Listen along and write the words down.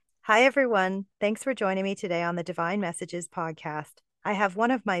Hi, everyone. Thanks for joining me today on the Divine Messages podcast. I have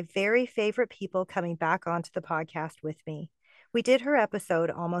one of my very favorite people coming back onto the podcast with me. We did her episode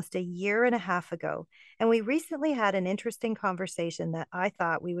almost a year and a half ago, and we recently had an interesting conversation that I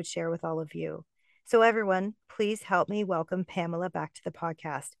thought we would share with all of you. So, everyone, please help me welcome Pamela back to the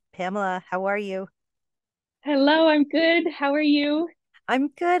podcast. Pamela, how are you? Hello, I'm good. How are you? I'm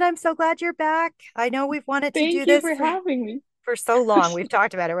good. I'm so glad you're back. I know we've wanted to do Thank you this for having me. for so long. We've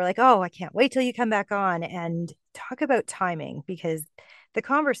talked about it. We're like, oh, I can't wait till you come back on and talk about timing because the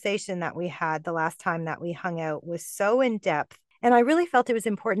conversation that we had the last time that we hung out was so in depth. And I really felt it was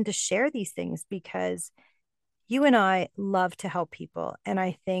important to share these things because you and I love to help people. And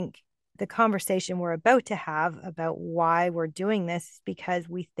I think the conversation we're about to have about why we're doing this is because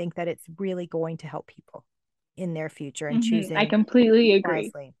we think that it's really going to help people in their future and I choosing completely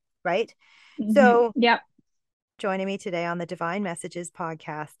agree. wisely, right? So, Yep. joining me today on the Divine Messages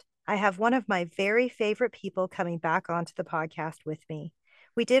podcast. I have one of my very favorite people coming back onto the podcast with me.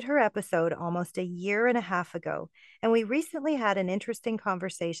 We did her episode almost a year and a half ago, and we recently had an interesting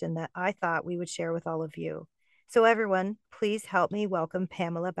conversation that I thought we would share with all of you. So, everyone, please help me welcome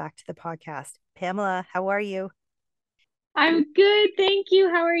Pamela back to the podcast. Pamela, how are you? I'm good. Thank you.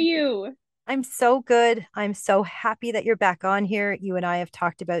 How are you? I'm so good. I'm so happy that you're back on here. You and I have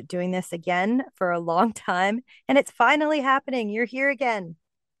talked about doing this again for a long time, and it's finally happening. You're here again.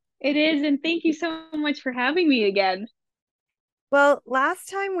 It is, and thank you so much for having me again. Well, last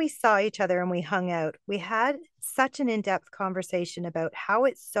time we saw each other and we hung out, we had such an in depth conversation about how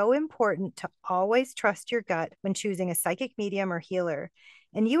it's so important to always trust your gut when choosing a psychic medium or healer.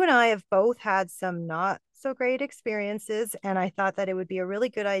 And you and I have both had some not so great experiences. And I thought that it would be a really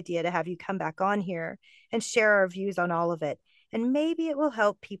good idea to have you come back on here and share our views on all of it. And maybe it will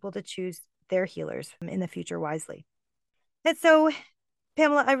help people to choose their healers in the future wisely. And so,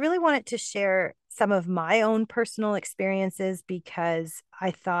 Pamela, I really wanted to share some of my own personal experiences because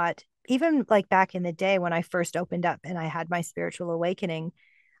I thought, even like back in the day when I first opened up and I had my spiritual awakening,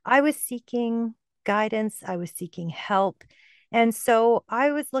 I was seeking guidance, I was seeking help. And so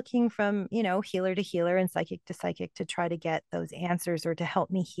I was looking from, healer to healer and psychic to psychic to try to get those answers or to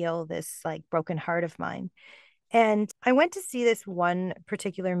help me heal this like broken heart of mine. And I went to see this one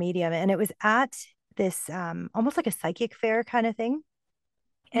particular medium, and it was at this almost like a psychic fair kind of thing.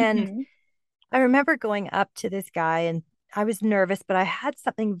 And Hmm I remember going up to this guy and I was nervous, but I had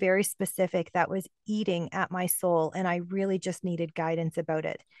something very specific that was eating at my soul. And I really just needed guidance about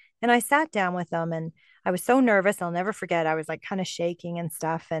it. And I sat down with him and I was so nervous. I'll never forget. I was like kind of shaking and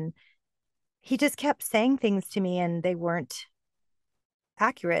stuff. And he just kept saying things to me and they weren't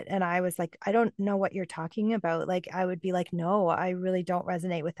accurate. And I was like, I don't know what you're talking about. Like, I would be like, no, I really don't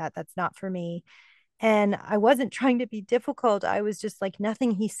resonate with that. That's not for me. And I wasn't trying to be difficult. I was just like,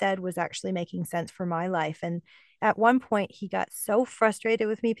 nothing he said was actually making sense for my life. And at one point, he got so frustrated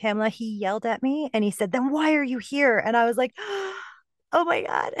with me, Pamela. He yelled at me and he said, then why are you here? And I was like, oh my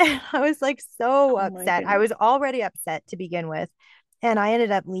God. And I was like so Oh my upset. I goodness. was already upset to begin with. And I ended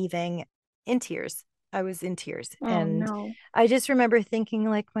up leaving in tears. I was in tears. Oh And no. I just remember thinking,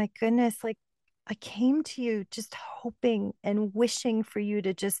 like, my goodness, like, I came to you just hoping and wishing for you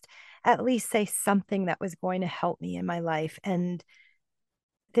to just at least say something that was going to help me in my life. And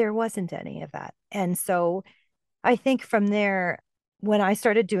there wasn't any of that. And so I think from there, when I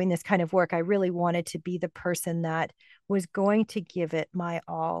started doing this kind of work, I really wanted to be the person that was going to give it my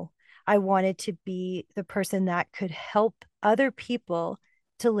all. I wanted to be the person that could help other people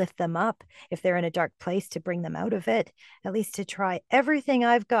to lift them up if they're in a dark place, to bring them out of it, at least to try everything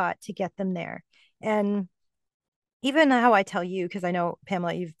I've got to get them there. And even how I tell you, because I know,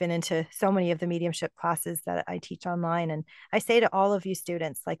 Pamela, you've been into so many of the mediumship classes that I teach online. And I say to all of you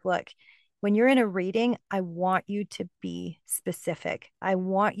students, like, look, when you're in a reading, I want you to be specific. I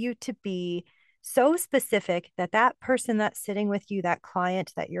want you to be so specific that that person that's sitting with you, that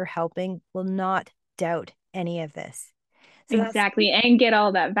client that you're helping, will not doubt any of this. So that's, Exactly. And get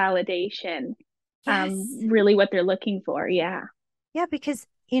all that validation. yes. Really what they're looking for. Yeah. Yeah, because,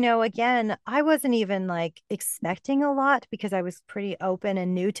 again, I wasn't even like expecting a lot because I was pretty open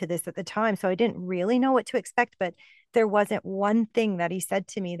and new to this at the time. So I didn't really know what to expect, but there wasn't one thing that he said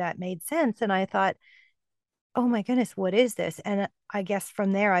to me that made sense. And I thought, oh my goodness, what is this? And I guess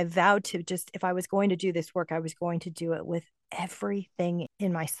from there, I vowed to just, if I was going to do this work, I was going to do it with everything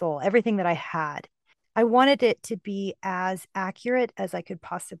in my soul, everything that I had. I wanted it to be as accurate as I could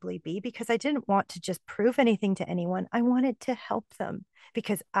possibly be because I didn't want to just prove anything to anyone. I wanted to help them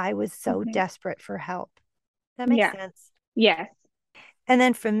because I was so hmm desperate for help. That makes Yeah. sense. Yes. And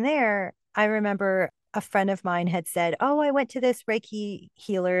then from there, I remember a friend of mine had said, "Oh, I went to this Reiki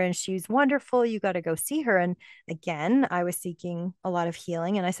healer and she's wonderful. You got to go see her." And again, I was seeking a lot of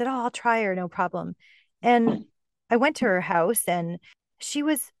healing and I said, "Oh, I'll try her, no problem." And I went to her house and she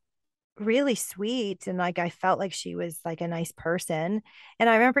was really sweet and like I felt like she was like a nice person. And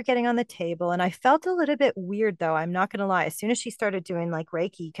I remember getting on the table and I felt a little bit weird though. I'm not going to lie. As soon as she started doing like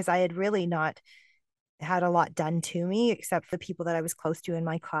Reiki, because I had really not had a lot done to me except for the people that I was close to in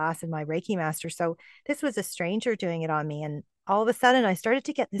my class and my Reiki master. So this was a stranger doing it on me. And all of a sudden, I started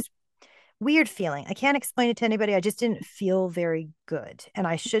to get this weird feeling. I can't explain it to anybody. I just didn't feel very good. And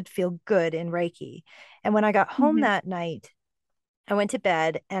I should feel good in Reiki. And when I got home Mhm. that night, I went to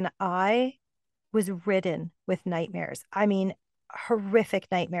bed and I was ridden with nightmares. I mean, horrific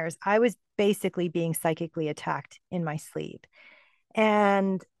nightmares. I was basically being psychically attacked in my sleep.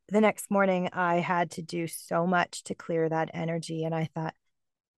 And the next morning, I had to do so much to clear that energy. And I thought,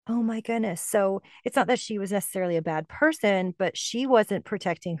 oh my goodness. So it's not that she was necessarily a bad person, but she wasn't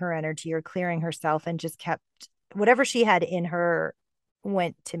protecting her energy or clearing herself and just kept whatever she had in her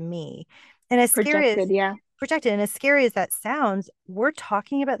went to me. And as scary Projected, as yeah. projected and as scary as that sounds, we're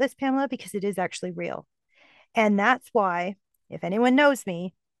talking about this, Pamela, because it is actually real. And that's why, if anyone knows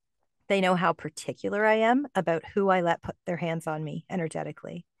me, they know how particular I am about who I let put their hands on me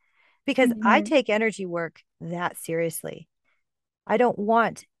energetically because I Hmm. take energy work that seriously. I don't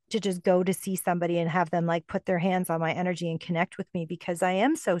want to just go to see somebody and have them like put their hands on my energy and connect with me because I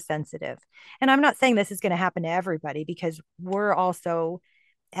am so sensitive. And I'm not saying this is going to happen to everybody because we're also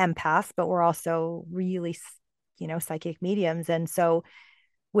empaths, but we're also really, psychic mediums. And so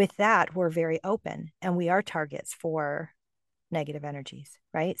with that, we're very open and we are targets for negative energies,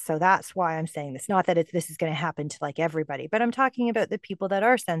 right? So that's why I'm saying this. Not that this is going to happen to like everybody, but I'm talking about the people that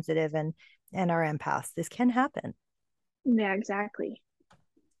are sensitive and are empaths. This can happen. Yeah, exactly.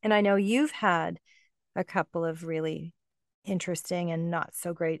 And I know you've had a couple of really interesting and not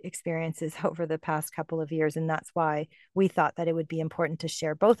so great experiences over the past couple of years. And that's why we thought that it would be important to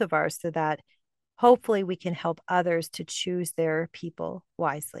share both of ours so that hopefully we can help others to choose their people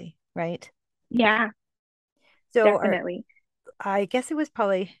wisely, right? Yeah, So definitely. I guess it was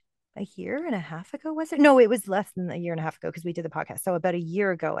probably a year and a half ago, was it? No, it was less than a year and a half ago because we did the podcast. So about a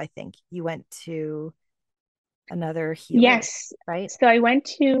year ago, I think you went to another healer, Yes. right? So I went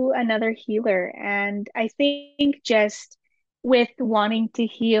to another healer, and I think just with wanting to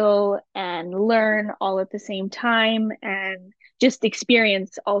heal and learn all at the same time and just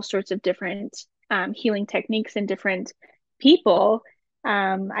experience all sorts of different healing techniques and different people,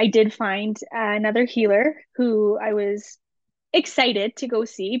 I did find another healer who I was excited to go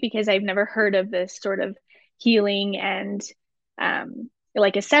see because I've never heard of this sort of healing and um,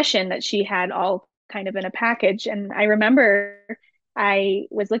 like a session that she had all kind of in a package. And I remember I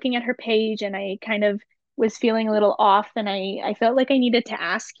was looking at her page and I kind of was feeling a little off and I felt like I needed to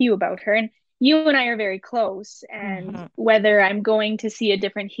ask you about her. And you and I are very close. And Mm-hmm. whether I'm going to see a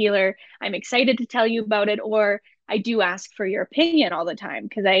different healer, I'm excited to tell you about it, or I do ask for your opinion all the time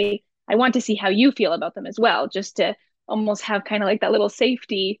because I want to see how you feel about them as well, just to almost have kind of like that little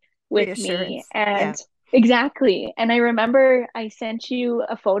safety with me. Reassurance. And Yeah. exactly. And I remember I sent you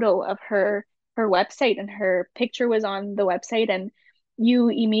a photo of her website and her picture was on the website and you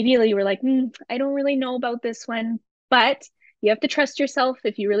immediately were like, I don't really know about this one, but you have to trust yourself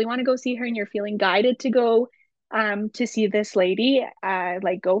if you really want to go see her and you're feeling guided to go to see this lady,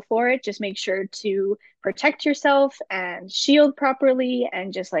 like go for it. Just make sure to protect yourself and shield properly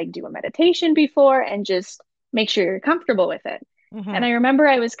and just like do a meditation before and just make sure you're comfortable with it. Mm-hmm. And I remember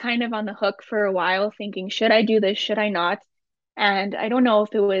I was kind of on the hook for a while thinking, should I do this? Should I not? And I don't know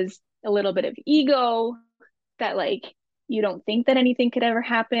if it was a little bit of ego that like you don't think that anything could ever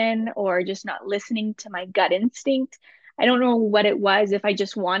happen or just not listening to my gut instinct. I don't know what it was, if I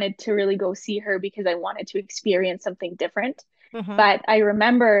just wanted to really go see her because I wanted to experience something different. Mm-hmm. But I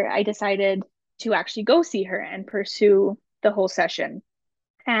remember I decided to actually go see her and pursue the whole session.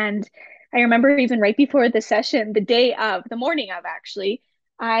 And I remember even right before the session, the day of, the morning of actually,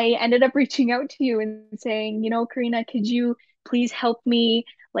 I ended up reaching out to you and saying, Karina, could you please help me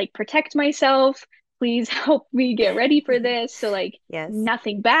like protect myself? Please help me get ready for this. So like Yes.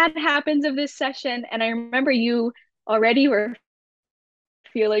 nothing bad happens of this session. And I remember you already were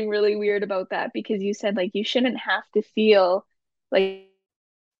feeling really weird about that because you said like you shouldn't have to feel like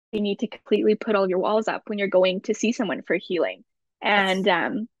you need to completely put all your walls up when you're going to see someone for healing. And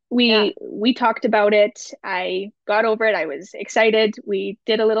That's, yeah. we talked about it. I got over it. I was excited. We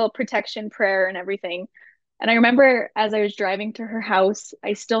did a little protection prayer and everything. And I remember as I was driving to her house,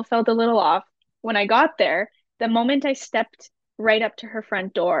 I still felt a little off. When I got there, the moment I stepped right up to her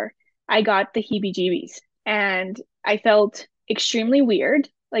front door, I got the heebie-jeebies and I felt extremely weird.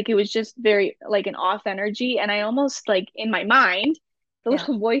 Like it was just very like an off energy. And I almost like in my mind, the Yeah.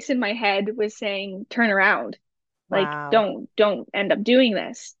 little voice in my head was saying, turn around. Like, Wow. don't end up doing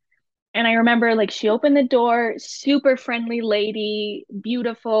this. And I remember like she opened the door, super friendly lady,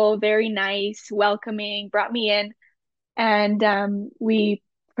 beautiful, very nice, welcoming, brought me in. And we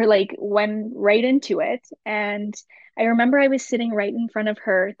were like went right into it. And I remember I was sitting right in front of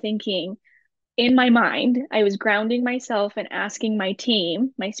her thinking, in my mind, I was grounding myself and asking my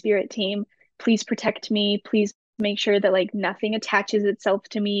team, my spirit team, please protect me. Please make sure that like nothing attaches itself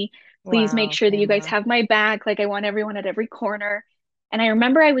to me. Please make Wow, sure that you guys Pamela. have my back. Like I want everyone at every corner. And I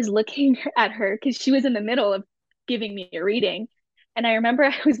remember I was looking at her because she was in the middle of giving me a reading. And I remember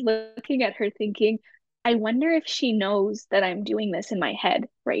I was looking at her thinking, I wonder if she knows that I'm doing this in my head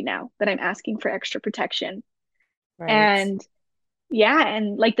right now, that I'm asking for extra protection. Right. And yeah,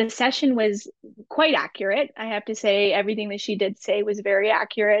 and like the session was quite accurate. I have to say everything that she did say was very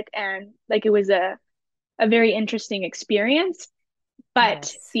accurate and like it was a very interesting experience.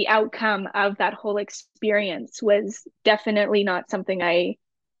 But Yes. the outcome of that whole experience was definitely not something I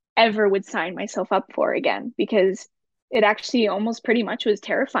ever would sign myself up for again because it actually almost pretty much was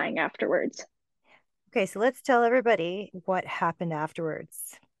terrifying afterwards. Okay, so let's tell everybody what happened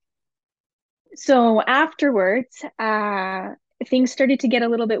afterwards. So afterwards, things started to get a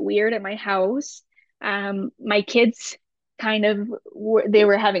little bit weird at my house. My kids kind of they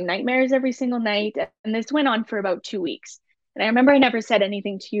were having nightmares every single night, and this went on for about 2 weeks. And I remember I never said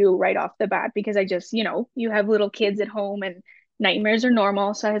anything to you right off the bat because I just, you have little kids at home and nightmares are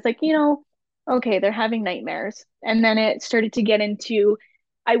normal. So I was like, okay, they're having nightmares. And then it started to get into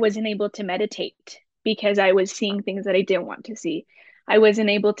I wasn't able to meditate because I was seeing things that I didn't want to see. I wasn't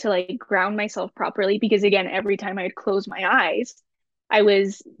able to like ground myself properly because again, every time I'd close my eyes, I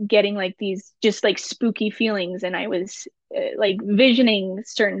was getting like these just like spooky feelings and I was like visioning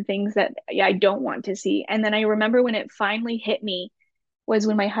certain things that I don't want to see. And then I remember when it finally hit me was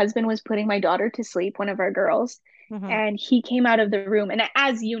when my husband was putting my daughter to sleep, one of our girls, Mm-hmm. and he came out of the room. And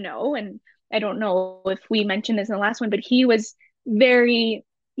as you know, and I don't know if we mentioned this in the last one, but he was very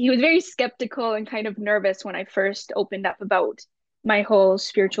skeptical and kind of nervous when I first opened up about my whole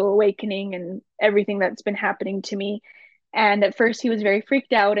spiritual awakening and everything that's been happening to me. And at first he was very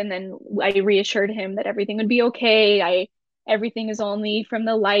freaked out, and then I reassured him that everything would be okay. I Everything is only from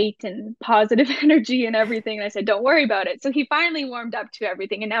the light and positive energy and everything. And I said, don't worry about it. So he finally warmed up to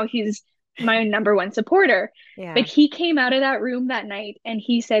everything. And now he's my number one supporter. But Yeah. he came out of that room that night and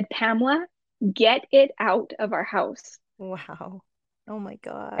he said, Pamela, get it out of our house. Wow. Oh my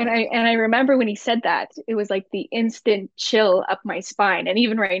And God. I remember when he said that, it was like the instant chill up my spine. And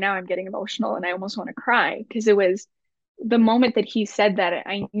even right now I'm getting emotional and I almost want to cry because it was the moment that he said that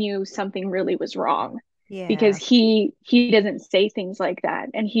I knew something really was wrong because Yeah. he doesn't say things like that.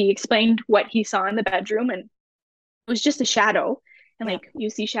 And he explained what he saw in the bedroom and it was just a shadow. And Yeah. like you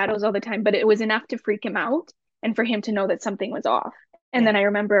see shadows all the time, but it was enough to freak him out and for him to know that something was off. And Yeah. then I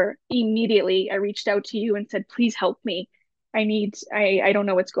remember immediately I reached out to you and said, please help me. I don't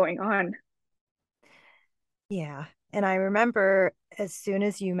know what's going on. Yeah. And I remember as soon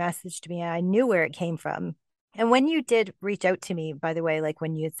as you messaged me, I knew where it came from. And when you did reach out to me, by the way, like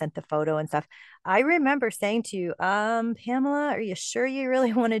when you had sent the photo and stuff, I remember saying to you, Pamela, are you sure you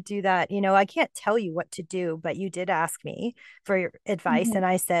really want to do that? I can't tell you what to do, but you did ask me for your advice. Mhm. And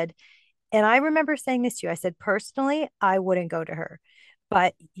I said, and I remember saying this to you, I said, personally, I wouldn't go to her,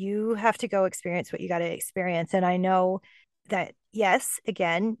 but you have to go experience what you got to experience. And I know that, yes,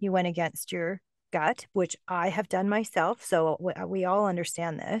 again, you went against your gut, which I have done myself. So we all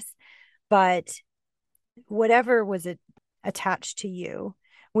understand this. But whatever was attached to you,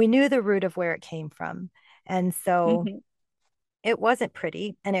 we knew the root of where it came from. And so Mhm. it wasn't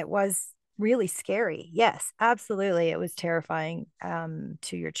pretty and it was really scary. Yes, absolutely. It was terrifying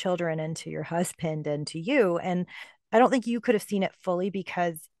to your children and to your husband and to you. And I don't think you could have seen it fully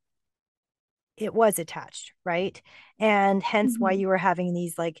because it was attached, right? And hence why Mhm. you were having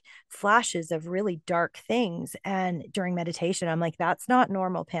these like flashes of really dark things. And during meditation, I'm like, that's not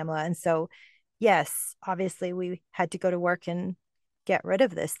normal, Pamela. And so, yes, obviously, we had to go to work and get rid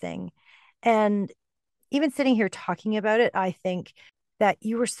of this thing. And even sitting here talking about it, I think that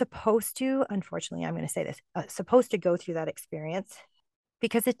you were supposed to, unfortunately, I'm going to say this, supposed to go through that experience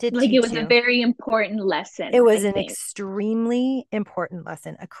because it did Like it teach was a you. very important It lesson, was I an think. extremely important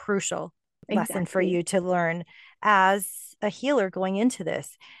lesson, a crucial lesson for Exactly. you to learn as a healer going into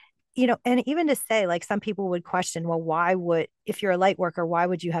this. And even to say, like, some people would question, well, why would, if you're a light worker, why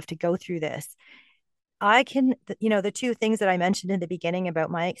would you have to go through this? I can, the two things that I mentioned in the beginning about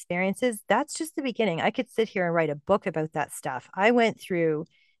my experiences, that's just the beginning. I could sit here and write a book about that stuff. I went through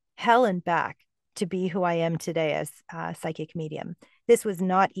hell and back to be who I am today as a psychic medium. This was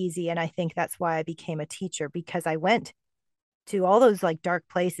not easy. And I think that's why I became a teacher, because I went to all those like dark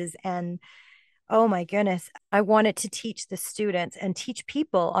places. And oh my goodness, I wanted to teach the students and teach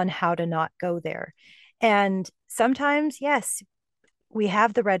people on how to not go there. And sometimes, yes, we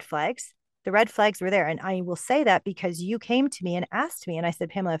have the red flags. The red flags were there. And I will say that because you came to me and asked me, and I said,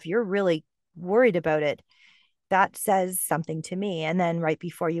 Pamela, if you're really worried about it, that says something to me. And then right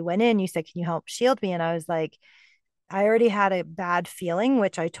before you went in, you said, can you help shield me? And I was like, I already had a bad feeling,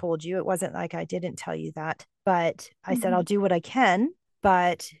 which I told you. It wasn't like I didn't tell you that, but I said, I'll Mhm. do what I can.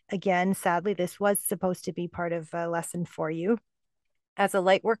 But again, sadly, this was supposed to be part of a lesson for you. As a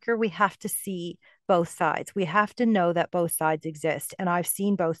light worker, we have to see both sides. We have to know that both sides exist. And I've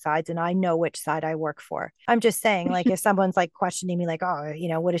seen both sides and I know which side I work for. I'm just saying, like, if someone's like questioning me, like, oh,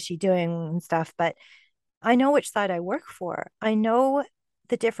 what is she doing and stuff, but I know which side I work for. I know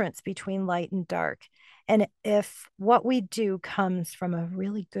the difference between light and dark. And if what we do comes from a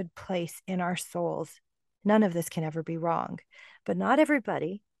really good place in our souls, none of this can ever be wrong. But not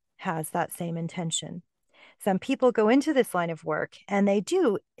everybody has that same intention. Some people go into this line of work and they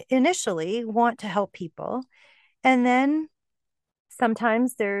do initially want to help people. And then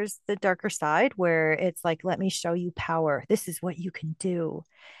sometimes there's the darker side where it's like, let me show you power. This is what you can do.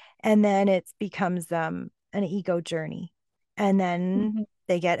 And then it becomes an ego journey. And then Mhm.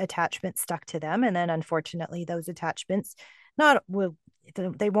 they get attachments stuck to them. And then unfortunately, those attachments not will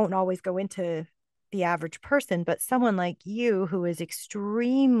they won't always go into the average person, but someone like you who is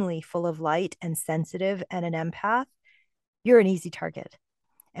extremely full of light and sensitive and an empath, you're an easy target.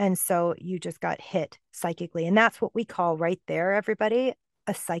 And so you just got hit psychically. And that's what we call right there, everybody,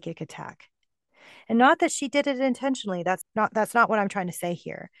 a psychic attack. And not that she did it intentionally. That's not what I'm trying to say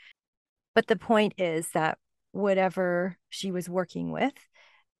here. But the point is that whatever she was working with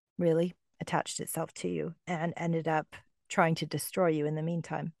really attached itself to you and ended up trying to destroy you in the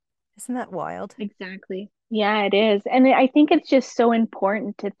meantime. Isn't that wild? Exactly. Yeah, it is. And I think it's just so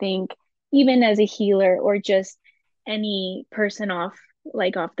important to think, even as a healer or just any person off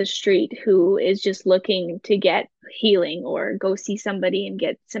the street who is just looking to get healing or go see somebody and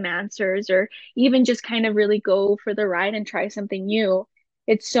get some answers, or even just kind of really go for the ride and try something new.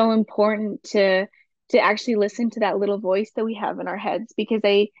 It's so important to actually listen to that little voice that we have in our heads, because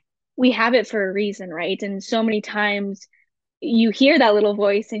we have it for a reason, right? And so many times you hear that little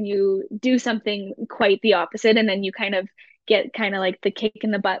voice and you do something quite the opposite, and then you kind of get kind of like the kick in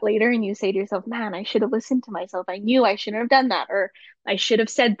the butt later, and you say to yourself, man, I should have listened to myself. I knew I shouldn't have done that, or I should have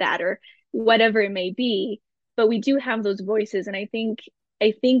said that, or whatever it may be. But we do have those voices, and I think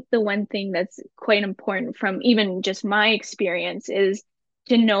the one thing that's quite important from even just my experience is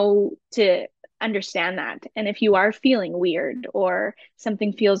to know to understand that. And if you are feeling weird or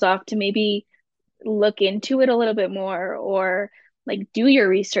something feels off, to maybe look into it a little bit more, or like do your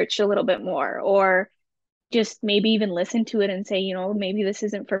research a little bit more, or just maybe even listen to it and say, maybe this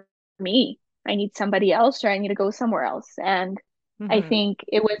isn't for me. I need somebody else, or I need to go somewhere else. And I Mm-hmm. think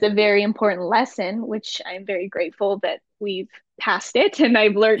it was a very important lesson, which I'm very grateful that we've passed it and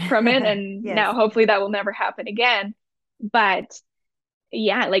I've learned from it. And Yes. now hopefully that will never happen again. But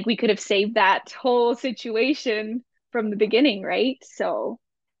yeah, like we could have saved that whole situation from the beginning, right? So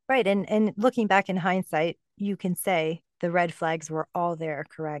Right. And looking back in hindsight, you can say the red flags were all there,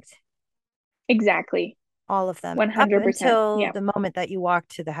 correct? exactly. All of them up 100%. until Yeah. the moment that you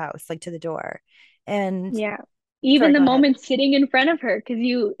walked to the house, like to the door. And Yeah. Even sorry, the go ahead. moment sitting in front of her,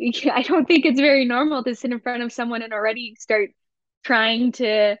 because I don't think it's very normal to sit in front of someone and already start trying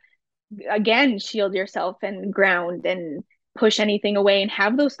to, again, shield yourself and ground and push anything away and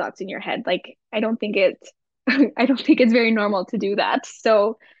have those thoughts in your head. Like, I don't think it's, I don't think it's very normal to do that.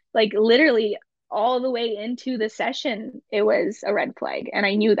 So, like, literally all the way into the session, it was a red flag. And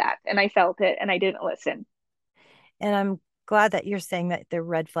I knew that and I felt it and I didn't listen. And I'm glad that you're saying that the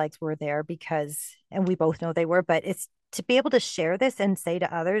red flags were there because, and we both know they were, but it's to be able to share this and say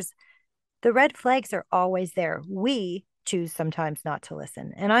to others, the red flags are always there. We choose sometimes not to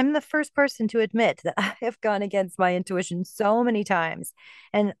listen. And I'm the first person to admit that I have gone against my intuition so many times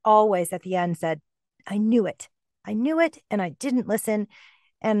and always at the end said, I knew it. I knew it and I didn't listen.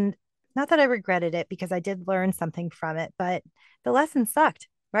 And not that I regretted it because I did learn something from it, but the lesson sucked,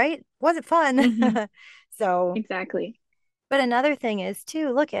 right? Wasn't fun. Hmm. So, Exactly. but another thing is too,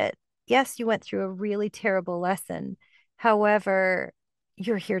 look at, yes, you went through a really terrible lesson. However,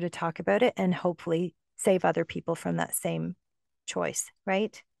 you're here to talk about it and hopefully save other people from that same choice,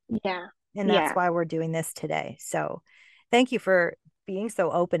 right? Yeah. And that's Yeah, why we're doing this today. So thank you for being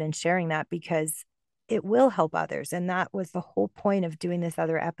so open and sharing that, because it will help others. And that was the whole point of doing this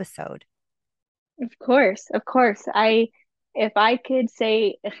other episode. of course, of course. If I could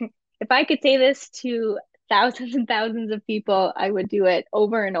say, if I could say this to thousands and thousands of people, I would do it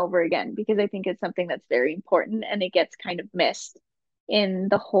over and over again because I think it's something that's very important and it gets kind of missed in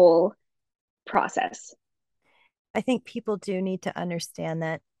the whole process. I think people do need to understand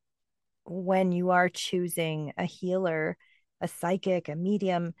that when you are choosing a healer, a psychic, a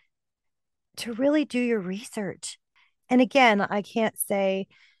medium, to really do your research. And again, I can't say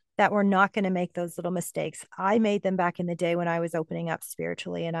that we're not going to make those little mistakes. I made them back in the day when I was opening up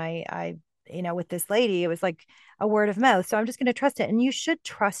spiritually. And with this lady, it was like a word of mouth. So I'm just going to trust it. And you should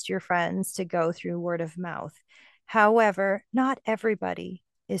trust your friends to go through word of mouth. However, not everybody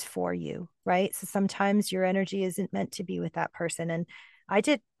is for you, right? So sometimes your energy isn't meant to be with that person. And I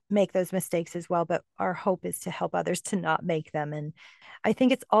did make those mistakes as well, but our hope is to help others to not make them. And I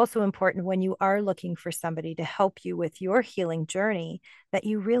think it's also important when you are looking for somebody to help you with your healing journey that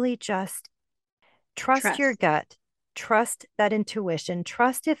you really just trust your Trust. gut, trust that intuition,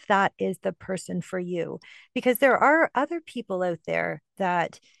 trust if that is the person for you. Because there are other people out there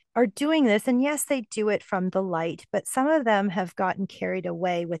that are doing this. And yes, they do it from the light, but some of them have gotten carried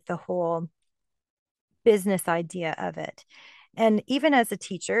away with the whole business idea of it. And even as a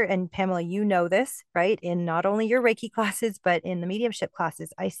teacher, and Pamela, you know this, right? In not only your Reiki classes, but in the mediumship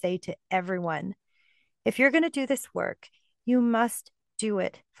classes, I say to everyone, if you're going to do this work, you must do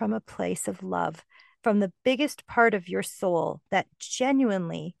it from a place of love, from the biggest part of your soul that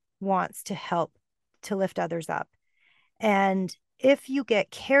genuinely wants to help to lift others up. And if you get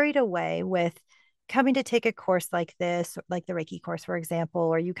carried away with coming to take a course like this, like the Reiki course, for example,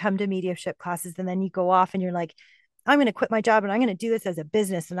 or you come to mediumship classes and then you go off and you're like, I'm going to quit my job and I'm going to do this as a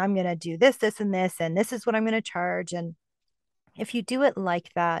business and I'm going to do this, and this is what I'm going to charge. And if you do it like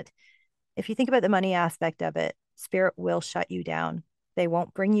that, if you think about the money aspect of it, spirit will shut you down. They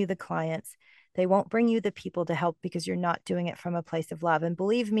won't bring you the clients. They won't bring you the people to help because you're not doing it from a place of love. And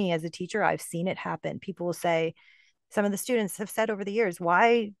believe me, as a teacher, I've seen it happen. People will say, some of the students have said over the years,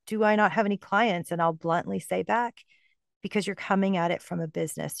 why do I not have any clients? And I'll bluntly say back, because you're coming at it from a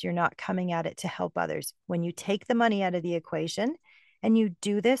business. You're not coming at it to help others. When you take the money out of the equation and you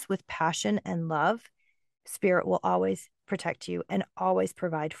do this with passion and love, spirit will always protect you and always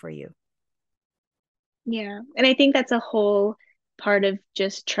provide for you. Yeah. And I think that's a whole part of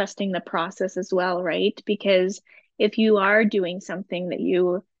just trusting the process as well, right? Because if you are doing something that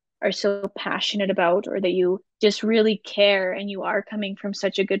you are so passionate about or that you just really care and you are coming from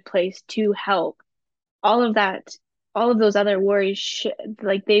such a good place to help, all of that, all of those other worries,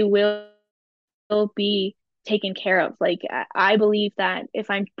 like they will be taken care of. Like I believe that if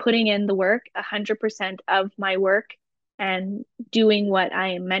I'm putting in the work, 100% of my work and doing what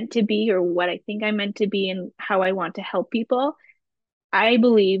I am meant to be or what I think I'm meant to be and how I want to help people, I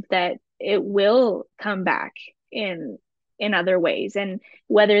believe that it will come back in other ways. And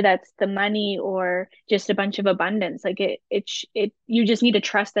whether that's the money or just a bunch of abundance, like it you just need to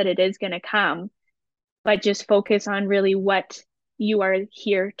trust that it is going to come, but just focus on really what you are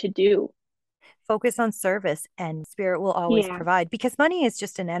here to do. Focus on service, and spirit will always Yeah. provide, because money is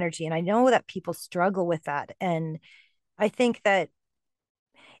just an energy. And I know that people struggle with that. And I think that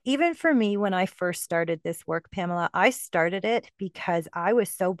even for me, when I first started this work, Pamela, I started it because I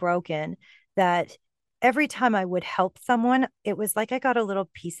was so broken that every time I would help someone, it was like I got a little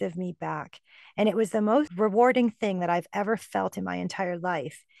piece of me back. And it was the most rewarding thing that I've ever felt in my entire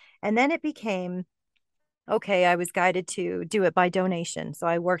life. And then it became, okay, I was guided to do it by donation. So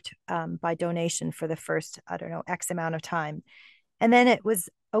I worked by donation for the first, I don't know, X amount of time. And then it was,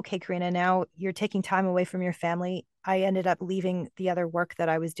 okay, Karina, now you're taking time away from your family. I ended up leaving the other work that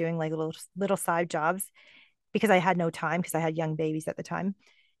I was doing, like little side jobs, because I had no time because I had young babies at the time.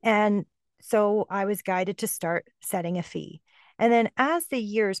 And so I was guided to start setting a fee. And then as the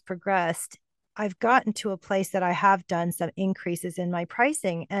years progressed, I've gotten to a place that I have done some increases in my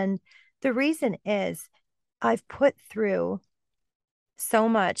pricing. And the reason is I've put through so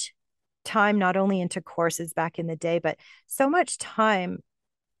much time, not only into courses back in the day, but so much time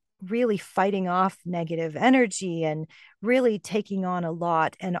really fighting off negative energy and really taking on a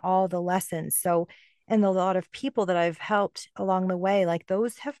lot and all the lessons. So, and a lot of people that I've helped along the way, like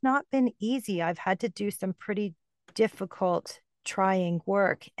those have not been easy. I've had to do some pretty difficult, trying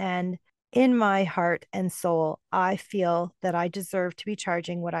work. And in my heart and soul, I feel that I deserve to be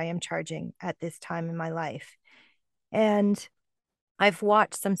charging what I am charging at this time in my life. And I've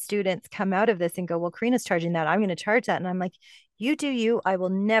watched some students come out of this and go, well, Karina's charging that. I'm going to charge that. And I'm like, you do you. I will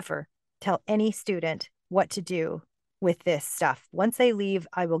never tell any student what to do with this stuff. Once they leave,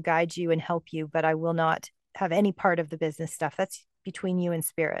 I will guide you and help you, but I will not have any part of the business stuff. That's between you and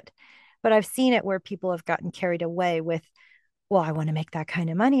spirit. But I've seen it where people have gotten carried away with, well, I want to make that kind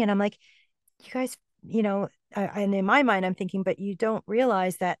of money. And I'm like, you guys, and in my mind, I'm thinking, but you don't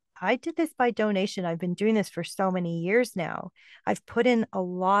realize that I did this by donation. I've been doing this for so many years now. I've put in a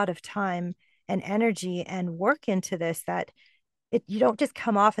lot of time and energy and work into this that you don't just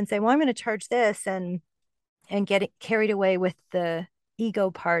come off and say, well, I'm going to charge this and get it carried away with the ego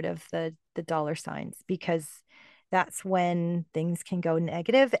part of the dollar signs, because that's when things can go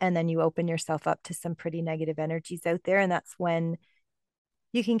negative, and then you open yourself up to some pretty negative energies out there, and that's when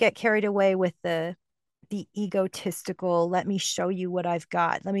you can get carried away with the egotistical, let me show you what I've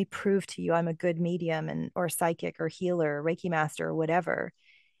got, let me prove to you I'm a good medium and or psychic or healer or reiki master or whatever.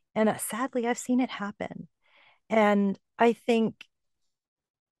 And sadly I've seen it happen. And I think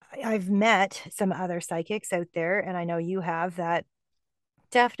I've met some other psychics out there, and I know you have, that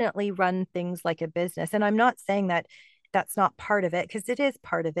definitely run things like a business. And I'm not saying that that's not part of it, because it is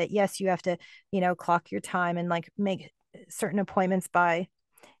part of it. Yes, you have to, clock your time and like make certain appointments by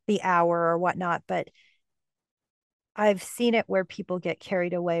the hour or whatnot. But I've seen it where people get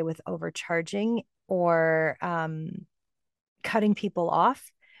carried away with overcharging or cutting people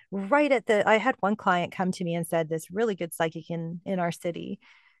off. I had one client come to me and said, this really good psychic in our city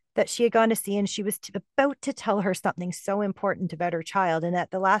that she had gone to see, and she was about to tell her something so important about her child, and at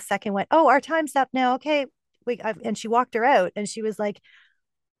the last second went, oh, our time's up now, okay, and she walked her out, and she was like,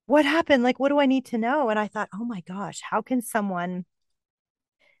 what happened, like what do I need to know? And I thought, oh my gosh, how can someone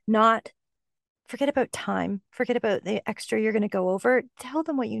not forget about time, forget about the extra you're going to go over, tell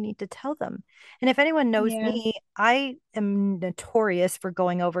them what you need to tell them. And if anyone knows Yeah. me, I am notorious for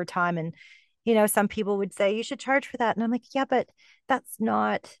going over time. And some people would say you should charge for that, and I'm like, yeah, but that's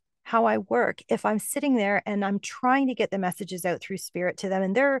not how I work. If I'm sitting there and I'm trying to get the messages out through spirit to them,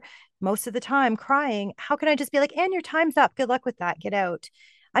 and they're most of the time crying, how can I just be like, and your time's up, good luck with that, get out?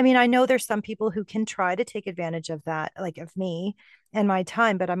 I mean, I know there's some people who can try to take advantage of that, like of me and my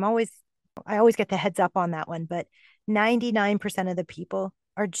time, but I always get the heads up on that one. But 99% of the people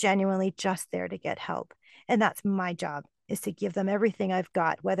are genuinely just there to get help. And that's my job, is to give them everything I've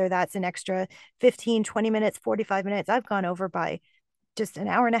got, whether that's an extra 15, 20 minutes, 45 minutes. I've gone over by just an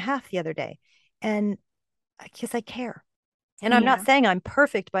hour and a half the other day. And because I care. And I'm not Yeah. saying I'm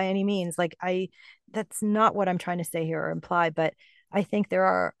perfect by any means. That's not what I'm trying to say here or imply, but I think there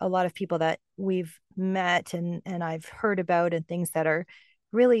are a lot of people that we've met and I've heard about, and things that are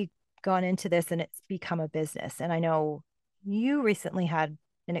really gone into this and it's become a business. And I know you recently had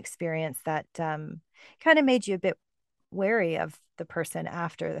an experience that kind of made you a bit wary of the person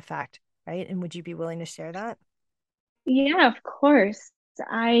after the fact, right? And would you be willing to share that? Yeah, of course.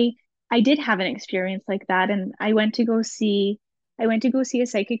 I I did have an experience like that, and I went to go see a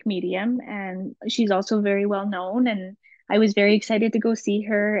psychic medium, and she's also very well known, and I was very excited to go see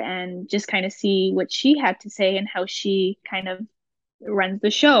her and just kind of see what she had to say and how she kind of runs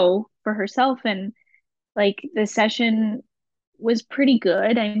the show for herself. And like the session was pretty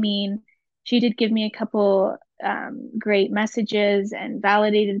good. I mean, she did give me a couple great messages and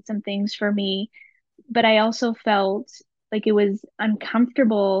validated some things for me, but I also felt like it was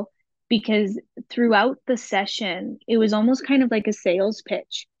uncomfortable because throughout the session, it was almost kind of like a sales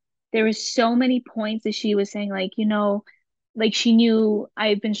pitch. There was so many points that she was saying, like, like she knew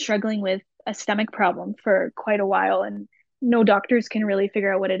I've been struggling with a stomach problem for quite a while, and no doctors can really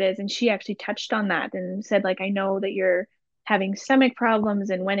figure out what it is. And she actually touched on that and said, like, I know that you're having stomach problems,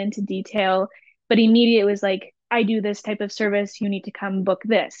 and went into detail, but immediately it was like, I do this type of service, you need to come book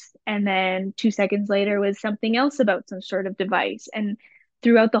this. And then 2 seconds later was something else about some sort of device. And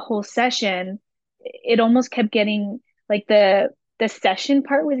throughout the whole session, it almost kept getting like the session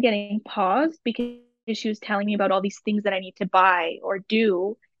part was getting paused because she was telling me about all these things that I need to buy or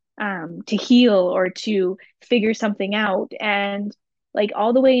do to heal or to figure something out. And like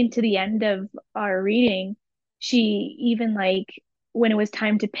all the way into the end of our reading, she even like when it was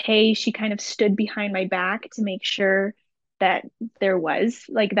time to pay, she kind of stood behind my back to make sure that there was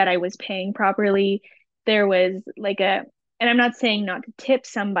like that I was paying properly. There was like and I'm not saying not to tip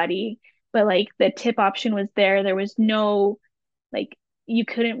somebody, but like the tip option was there. There was no like you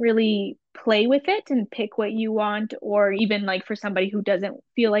couldn't really play with it and pick what you want, or even like for somebody who doesn't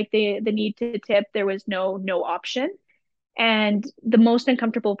feel like they the need to tip, there was no option. And the most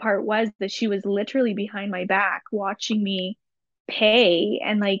uncomfortable part was that she was literally behind my back watching me pay.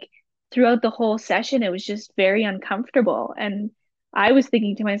 And like throughout the whole session, it was just very uncomfortable. And I was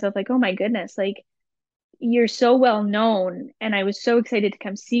thinking to myself, like, oh my goodness, like you're so well known and I was so excited to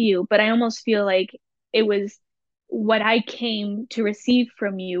come see you, but I almost feel like it was what I came to receive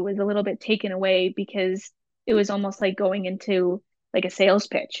from you was a little bit taken away because it was almost like going into like a sales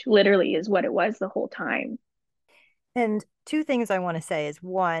pitch, literally is what it was the whole time. And two things I want to say is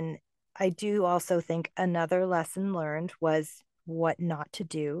one, I do also think another lesson learned was what not to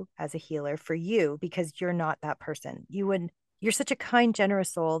do as a healer for you because you're not that person. You're such a kind,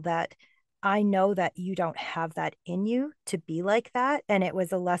 generous soul that I know that you don't have that in you to be like that. And it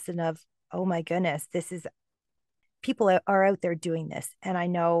was a lesson of, oh my goodness, this is people are out there doing this. And I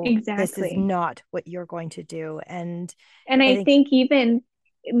know this is Exactly. not what you're going to do. And And I I think, think even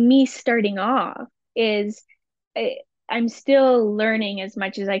me starting off is I, I'm still learning as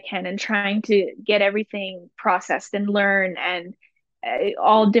much as I can and trying to get everything processed and learn and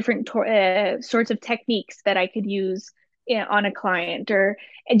all different sorts of techniques that I could use on a client or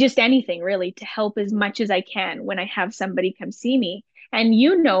just anything really to help as much as I can when I have somebody come see me. And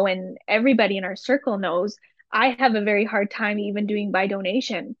and everybody in our circle knows, I have a very hard time even doing by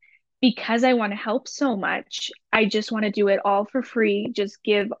donation because I want to help so much. I just want to do it all for free, just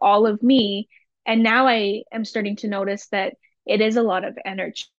give all of me. And now I am starting to notice that it is a lot of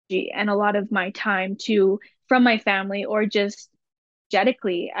energy and a lot of my time to from my family or just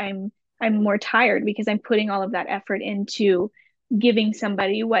energetically I'm more tired because I'm putting all of that effort into giving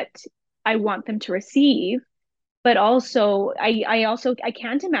somebody what I want them to receive. But also I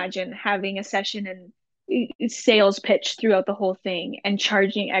can't imagine having a session and sales pitch throughout the whole thing and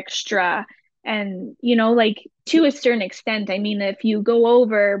charging extra. And like to a certain extent, I mean, if you go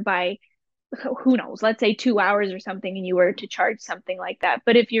over by who knows, let's say 2 hours or something, and you were to charge something like that.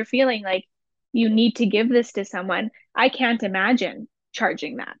 But if you're feeling like you need to give this to someone, I can't imagine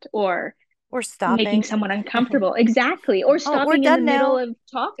charging that or we're making stopping. someone uncomfortable. Exactly. Or Oh, we're stopping in the done middle now. of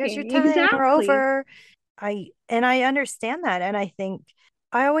There's your talking. time. We're Exactly. over. I understand that. And I think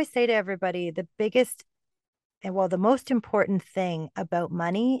I always say to everybody the biggest and well, the most important thing about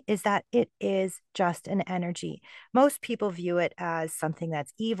money is that it is just an energy. Most people view it as something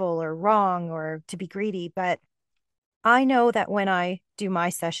that's evil or wrong or to be greedy, but I know that when I do my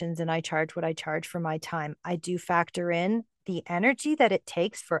sessions and I charge what I charge for my time, I do factor in the energy that it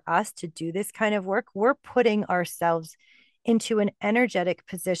takes for us to do this kind of work. We're putting ourselves into an energetic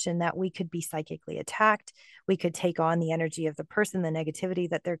position that we could be psychically attacked. We could take on the energy of the person, the negativity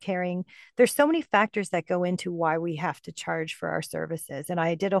that they're carrying. There's so many factors that go into why we have to charge for our services. And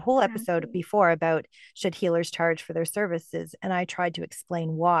I did a whole episode Exactly. before about should healers charge for their services. And I tried to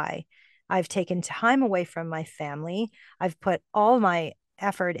explain why. I've taken time away from my family. I've put all my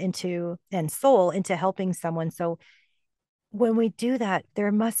effort into and soul into helping someone. So when we do that,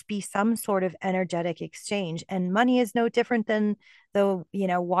 there must be some sort of energetic exchange. And money is no different than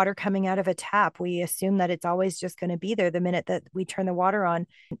water coming out of a tap. We assume that it's always just going to be there the minute that we turn the water on.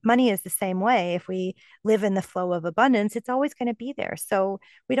 Money is the same way. If we live in the flow of abundance, it's always going to be there. So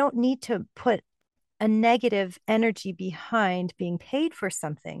we don't need to put a negative energy behind being paid for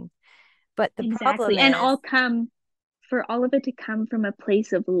something. But the problem Exactly. And is, all come for all of it to come from a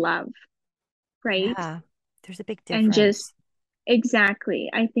place of love, right? yeah, there's a big And difference. just exactly.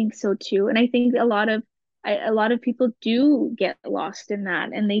 I think so too. And I think a lot of people do get lost in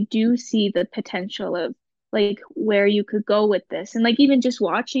that and they do see the potential of like where you could go with this. And like even just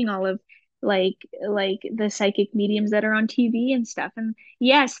watching all of like the psychic mediums that are on TV and stuff. And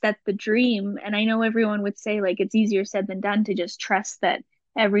yes, that's the dream. And I know everyone would say like it's easier said than done to just trust that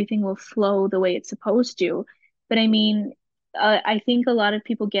everything will flow the way it's supposed to. But I mean, I think a lot of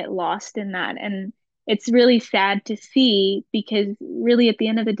people get lost in that and it's really sad to see because really at the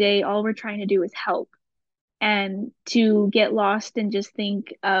end of the day, all we're trying to do is help and to get lost and just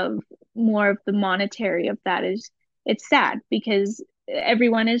think of more of the monetary of that is it's sad because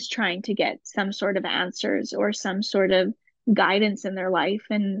everyone is trying to get some sort of answers or some sort of guidance in their life.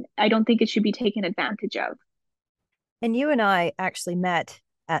 And I don't think it should be taken advantage of. And you and I actually met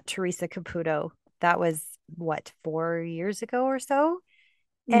at Teresa Caputo. That was what, 4 years ago or so?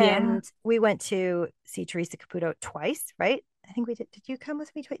 Yeah. And we went to see Teresa Caputo twice, right? I think we did. Did you come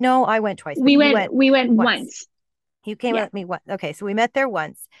with me twice? No, I went twice, but We you went went we went once. once. You came Yeah. with me once. Okay, so we met there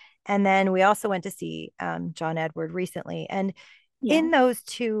once. And then we also went to see John Edward recently. And Yeah. in those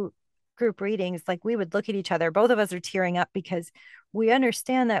two group readings, like we would look at each other, both of us are tearing up because we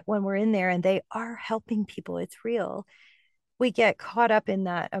understand that when we're in there and they are helping people, it's real. We get caught up in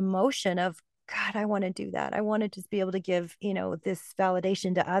that emotion of, God, I want to do that. I want to just be able to give, this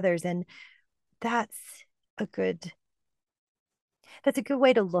validation to others. And that's a good that's a good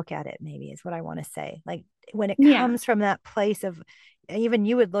way to look at it, maybe is what I want to say. Like when it Yeah. comes from that place of even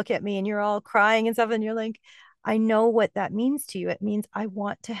you would look at me and you're all crying and stuff, and you're like, I know what that means to you. It means I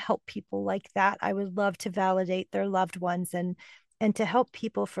want to help people like that. I would love to validate their loved ones and to help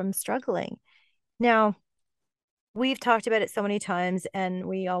people from struggling. Now, we've talked about it so many times, and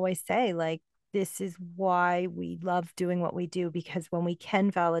we always say, like, this is why we love doing what we do, because when we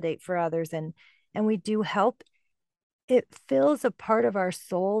can validate for others and we do help, it fills a part of our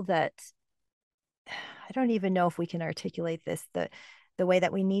soul that I don't even know if we can articulate this the way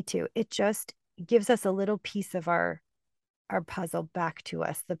that we need to. It just gives us a little piece of our puzzle back to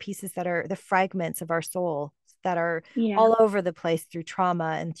us, the pieces that are the fragments of our soul that are Yeah. all over the place through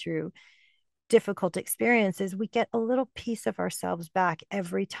trauma and through difficult experiences. We get a little piece of ourselves back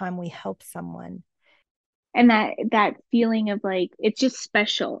every time we help someone. And that feeling of like it's just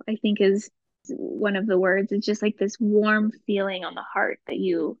special, I think is one of the words. It's just like this warm feeling on the heart that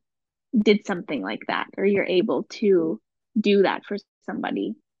you did something like that, or you're able to do that for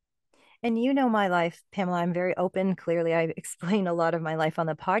somebody. And you know my life, Pamela, I'm very open. Clearly, I explain a lot of my life on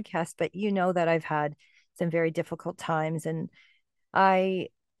the podcast, but you know that I've had some very difficult times. And I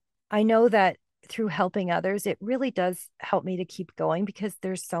I know that through helping others, it really does help me to keep going, because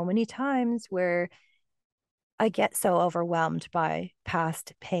there's so many times where I get so overwhelmed by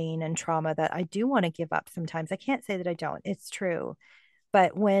past pain and trauma that I do want to give up sometimes. I can't say that I don't. It's true.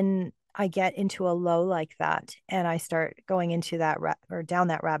 But when I get into a low like that and I start going into or down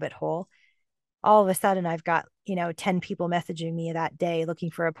that rabbit hole, all of a sudden I've got, 10 people messaging me that day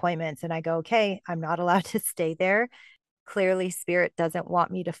looking for appointments. And I go, okay, I'm not allowed to stay there. Clearly, spirit doesn't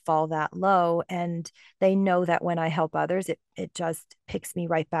want me to fall that low. And they know that when I help others, it just picks me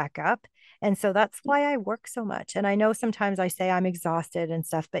right back up. And so that's why I work so much. And I know sometimes I say I'm exhausted and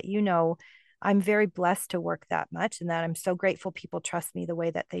stuff, but I'm very blessed to work that much, and that I'm so grateful people trust me the way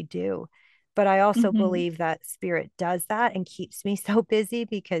that they do. But I also Mm-hmm. believe that spirit does that and keeps me so busy,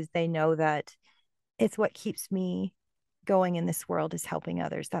 because they know that it's what keeps me going in this world, is helping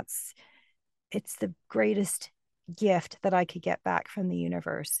others. It's the greatest gift that I could get back from the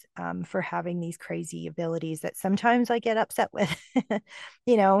universe, for having these crazy abilities that sometimes I get upset with,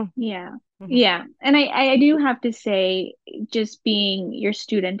 you know. Yeah. Mhm. Yeah. And I do have to say, just being your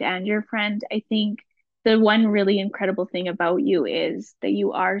student and your friend, I think the one really incredible thing about you is that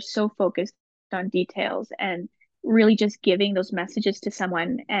you are so focused on details and really just giving those messages to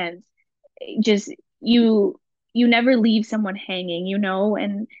someone, and just you you never leave someone hanging,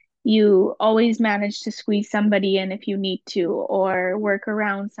 and you always manage to squeeze somebody in if you need to, or work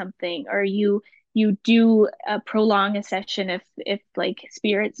around something, or you do prolong a session if like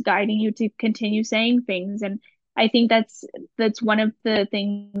spirit's guiding you to continue saying things. And I think that's one of the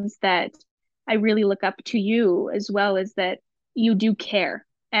things that I really look up to you as well, is that you do care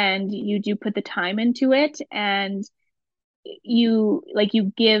and you do put the time into it, and you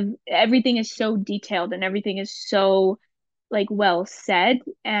give everything is so detailed and everything is so like well said,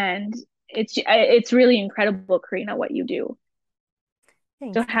 and it's really incredible, Karina, what you do.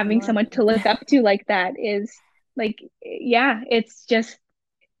 So Thanks, having Pamela. someone to look up to like that is like, yeah, it's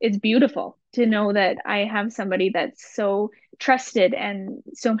beautiful to know that I have somebody that's so trusted, and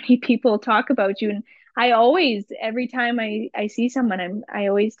so many people talk about you. And I always, every time I see someone, I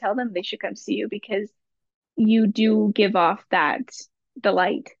always tell them they should come see you, because you do give off that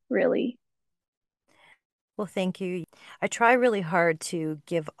delight, really. Well, thank you. I try really hard to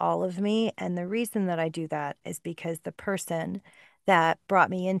give all of me. And the reason that I do that is because the person that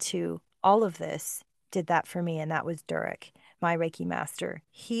brought me into all of this did that for me. And that was Durek, my Reiki master.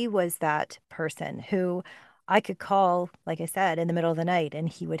 He was that person who I could call, like I said, in the middle of the night, and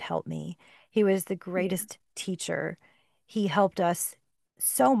he would help me. He was the Yeah. greatest teacher. He helped us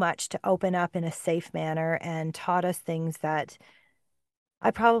so much to open up in a safe manner and taught us things that I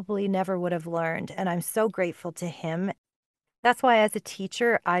probably never would have learned. And I'm so grateful to him. That's why, as a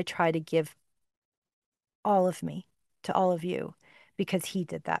teacher, I try to give all of me to all of you, because he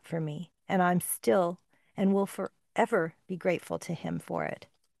did that for me. And I'm still and will forever be grateful to him for it.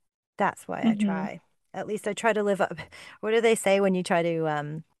 That's why I Hmm. try. At least I try to live up. What do they say when you try to,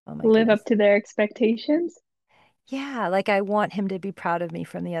 oh my Live goodness. up to their expectations. Yeah, like I want him to be proud of me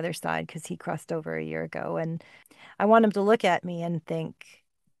from the other side, because he crossed over a year ago. And I want him to look at me and think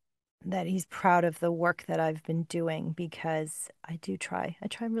that he's proud of the work that I've been doing, because I do try. I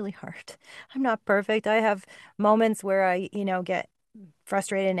try really hard. I'm not perfect. I have moments where I, get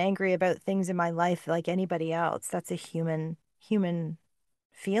frustrated and angry about things in my life like anybody else. That's a human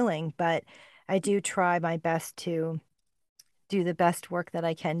feeling, but I do try my best to do the best work that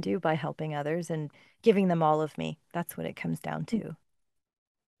I can do by helping others and giving them all of me. That's what it comes down to.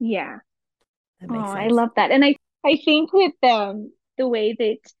 Yeah. That Oh, makes I sense. love that. And I think with the way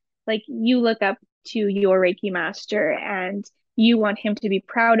that like you look up to your Reiki master and you want him to be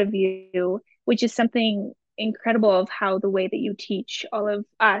proud of you, which is something incredible of how the way that you teach all of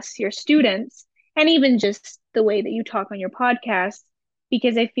us, your students, and even just the way that you talk on your podcast,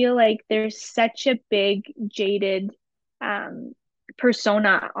 because I feel like there's such a big jaded um,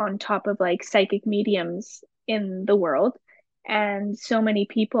 persona on top of like psychic mediums in the world. And so many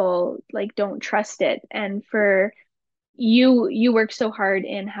people like don't trust it. And for you work so hard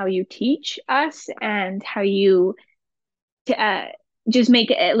in how you teach us and how you to just make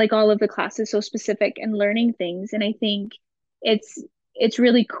it like all of the classes so specific and learning things. And I think it's it's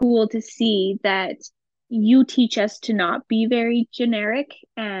really cool to see that you teach us to not be very generic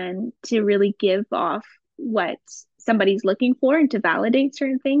and to really give off what somebody's looking for and to validate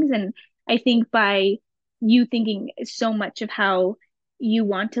certain things. And I think by you thinking so much of how you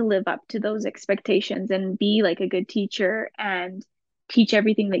want to live up to those expectations and be like a good teacher and teach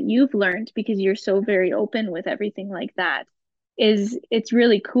everything that you've learned because you're so very open with everything like that is it's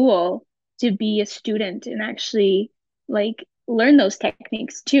really cool to be a student and actually like learn those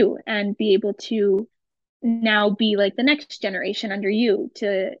techniques too and be able to now be like the next generation under you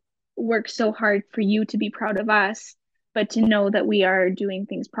to work so hard for you to be proud of us, but to know that we are doing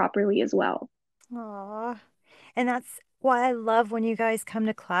things properly as well. Aw. And that's why I love when you guys come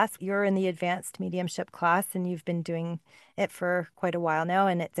to class. You're in the advanced mediumship class and you've been doing it for quite a while now,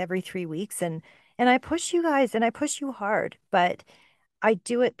 and it's every 3 weeks. And I push you guys and I push you hard, but I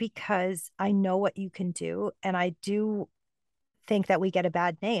do it because I know what you can do. And I do think that we get a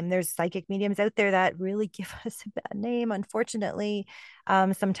bad name. There's psychic mediums out there that really give us a bad name, unfortunately.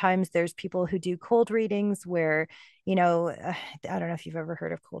 Sometimes there's people who do cold readings where, I don't know if you've ever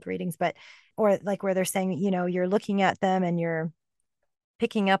heard of cold readings, but, or like where they're saying, you're looking at them and you're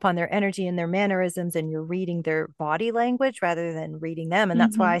picking up on their energy and their mannerisms and you're reading their body language rather than reading them. And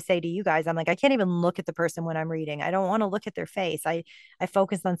that's why Mm-hmm. I say to you guys, I'm like, I can't even look at the person when I'm reading. I don't want to look at their face. I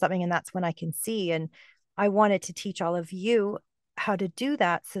focus on something and that's when I can see. And I wanted to teach all of you how to do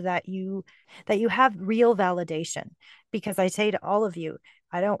that so that you have real validation, because I say to all of you,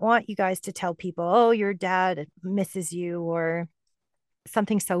 I don't want you guys to tell people, oh, your dad misses you, or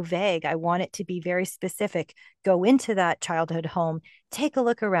something so vague. I want it to be very specific. Go into that childhood home, take a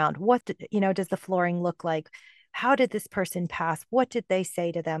look around. Does the flooring look like? How did this person pass? What did they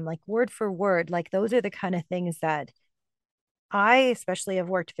say to them? Like word for word. Like those are the kind of things that I especially have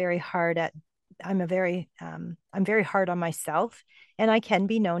worked very hard at. I'm very hard on myself, and I can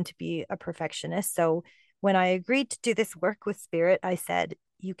be known to be a perfectionist. So when I agreed to do this work with spirit, I said,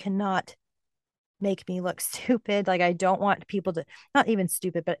 you cannot make me look stupid. Like I don't want people to, not even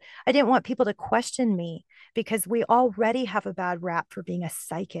stupid, but I didn't want people to question me, because we already have a bad rap for being a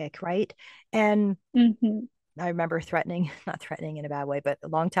psychic, right? And Mm-hmm. I remember threatening, not threatening in a bad way, but a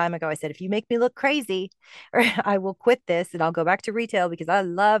long time ago, I said, if you make me look crazy, or I will quit this and I'll go back to retail, because I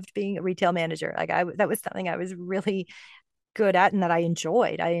loved being a retail manager. That was something I was really good at and that I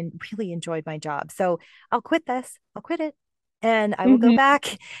enjoyed. Really enjoyed my job. So I'll quit this. I'll quit it and I will go Mm-hmm.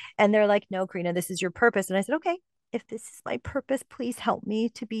 back. And they're like, no, Karina, this is your purpose. And I said, okay, if this is my purpose, please help me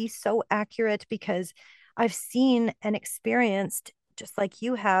to be so accurate, because I've seen and experienced, just like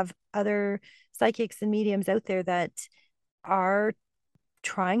you have, other psychics and mediums out there that are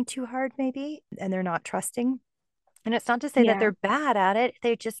trying too hard, maybe, and they're not trusting. And it's not to say that Yeah. they're bad at it.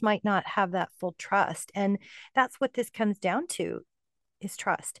 They just might not have that full trust. And that's what this comes down to, is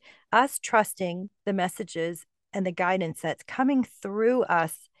trust. Us trusting the messages and the guidance that's coming through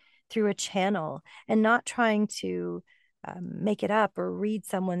us through a channel, and not trying to make it up or read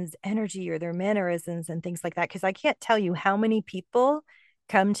someone's energy or their mannerisms and things like that. Because I can't tell you how many people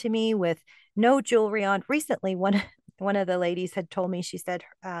come to me with no jewelry on. Recently, one of the ladies had told me, she said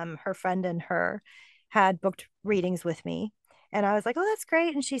her friend and her had booked readings with me. And I was like, oh, that's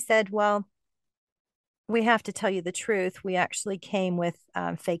great. And she said, well, we have to tell you the truth. We actually came with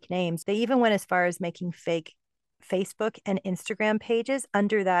fake names. They even went as far as making fake Facebook and Instagram pages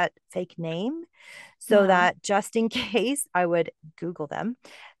under that fake name, so Wow. that just in case I would Google them,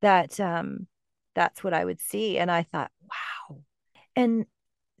 that that's what I would see. And I thought, wow. And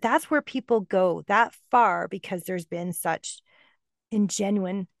that's where people go that far, because there's been such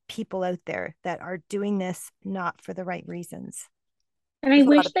ingenuine people out there that are doing this not for the right reasons. And I There's a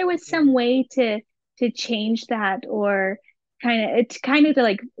lot wish of there people was doing some way to change that or kind of to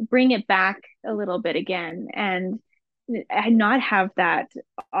like bring it back a little bit again and not have that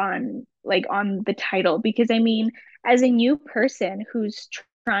on like on the title because I mean as a new person who's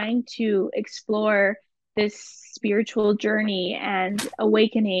trying to explore this spiritual journey and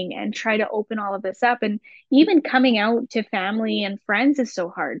awakening and try to open all of this up. And even coming out to family and friends is so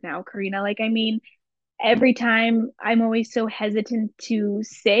hard now, Karina. Like, I mean, every time I'm always so hesitant to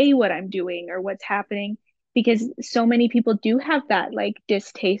say what I'm doing or what's happening because so many people do have that like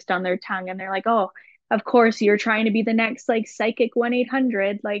distaste on their tongue and they're like, oh, of course you're trying to be the next like psychic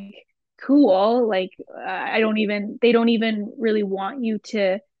 1-800, like cool. Like, I don't even, they don't even really want you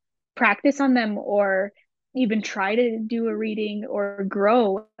to practice on them or even try to do a reading or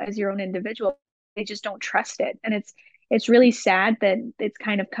grow as your own individual. They just don't trust it. And it's really sad that it's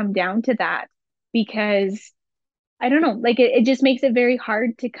kind of come down to that because I don't know, like it just makes it very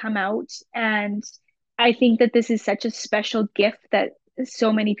hard to come out. And I think that this is such a special gift that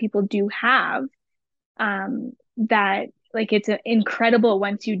so many people do have, that like it's incredible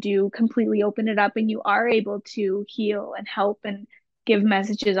once you do completely open it up and you are able to heal and help and give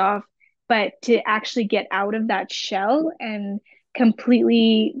messages off. But to actually get out of that shell and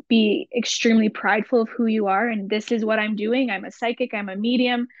completely be extremely prideful of who you are and this is what I'm doing. I'm a psychic, I'm a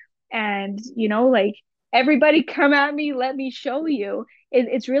medium, and like everybody come at me, let me show you.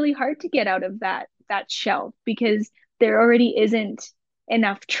 It's really hard to get out of that shell because there already isn't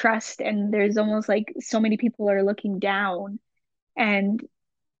enough trust and there's almost like so many people are looking down. And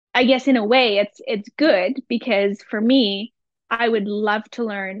I guess in a way it's good because for me I would love to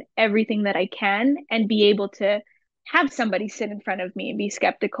learn everything that I can and be able to have somebody sit in front of me and be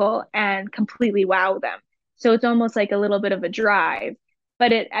skeptical and completely wow them. So it's almost like a little bit of a drive,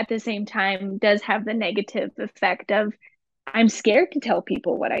 but it at the same time does have the negative effect of I'm scared to tell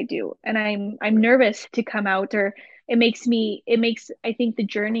people what I do and I'm nervous to come out, or it makes I think the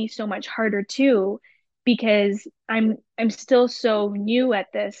journey so much harder too because I'm still so new at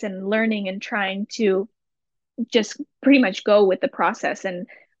this and learning and trying to just pretty much go with the process and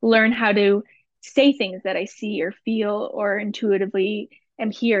learn how to say things that I see or feel or intuitively am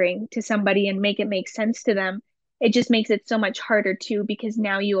hearing to somebody and make it make sense to them. It just makes it so much harder too because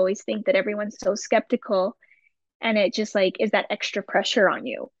now you always think that everyone's so skeptical and it just like is that extra pressure on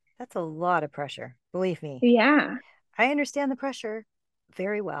you. That's a lot of pressure. Believe me, Yeah. I understand the pressure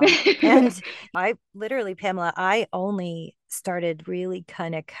very well. And I literally, Pamela, I only started really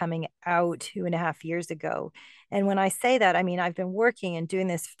kind of coming out 2.5 years ago. And when I say that, I mean, I've been working and doing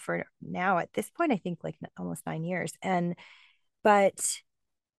this for now at this point, I think like almost 9 years. But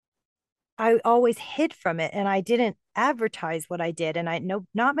I always hid from it and I didn't advertise what I did. And I know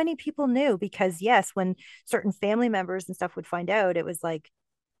not many people knew because, yes, when certain family members and stuff would find out, it was like,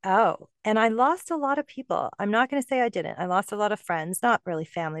 oh, and I lost a lot of people. I'm not going to say I didn't. I lost a lot of friends, not really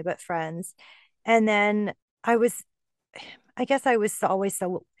family, but friends. And then I was, I guess I was always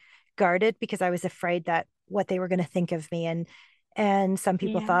so guarded because I was afraid that what they were going to think of me. And some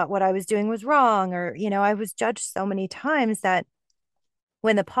people Yeah. thought what I was doing was wrong, or, I was judged so many times that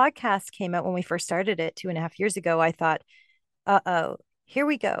when the podcast came out, when we first started it 2.5 years ago, I thought, uh-oh, here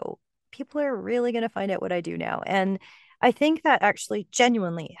we go. People are really going to find out what I do now. And I think that actually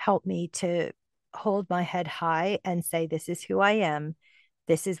genuinely helped me to hold my head high and say, this is who I am.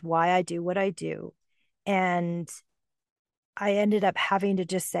 This is why I do what I do. And I ended up having to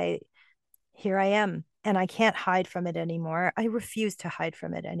just say, here I am. And I can't hide from it anymore. I refuse to hide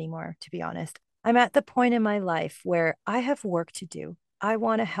from it anymore, to be honest. I'm at the point in my life where I have work to do. I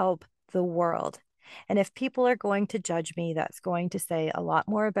want to help the world. And if people are going to judge me, that's going to say a lot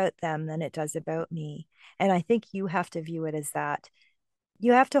more about them than it does about me. And I think you have to view it as that.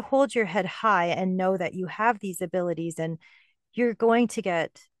 You have to hold your head high and know that you have these abilities, and you're going to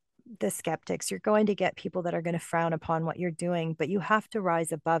get the skeptics. You're going to get people that are going to frown upon what you're doing, but you have to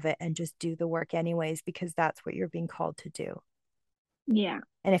rise above it and just do the work anyways, because that's what you're being called to do. Yeah.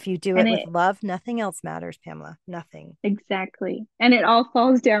 And if you do And it with it love, nothing else matters, Pamela. Nothing. exactly. And it all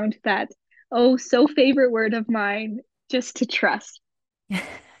falls down to that, oh, so favorite word of mine, just to trust.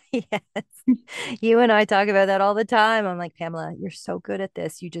 Yes. You and I talk about that all the time. I'm like, Pamela, you're so good at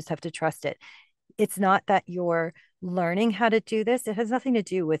this. You just have to trust it. It's not that you're learning how to do this, it has nothing to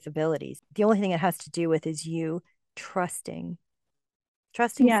do with abilities. The only thing it has to do with is you trusting,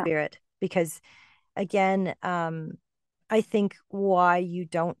 trusting Yeah. spirit. Because again, I think why you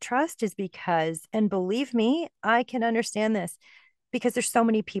don't trust is because, and believe me, I can understand this because there's so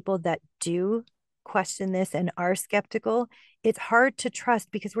many people that do question this and are skeptical. It's hard to trust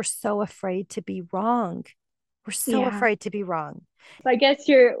because we're so afraid to be wrong. We're so Yeah. afraid to be wrong. I guess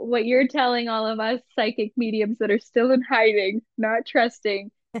what you're telling all of us psychic mediums that are still in hiding, not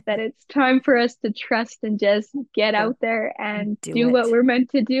trusting, that it's time for us to trust and just get Go out there and and do do what it. we're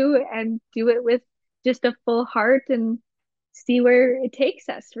meant to do and do it with just a full heart and see where it takes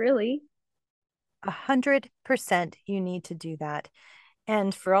us, really. 100% you need to do that.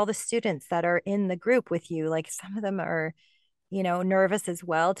 And for all the students that are in the group with you, like some of them are, nervous as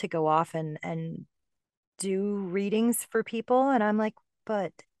well to go off and do readings for people. And I'm like,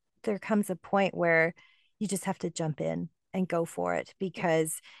 but there comes a point where you just have to jump in and go for it,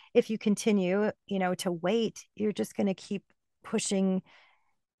 because if you continue, to wait, you're just going to keep pushing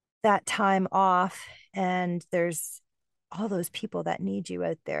that time off, and there's all those people that need you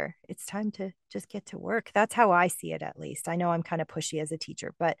out there. It's time to just get to work. That's how I see it, at least. I know I'm kind of pushy as a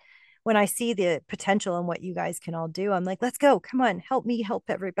teacher, but when I see the potential and what you guys can all do, I'm like, let's go. Come on, help me help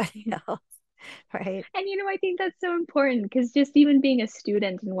everybody else. Right. And I think that's so important because just even being a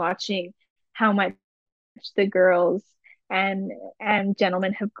student and watching how much the girls and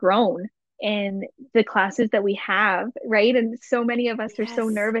gentlemen have grown in the classes that we have, right? And so many of us are so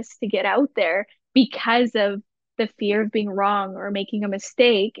Yes. nervous to get out there because of the fear of being wrong or making a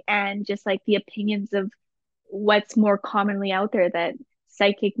mistake and just like the opinions of what's more commonly out there that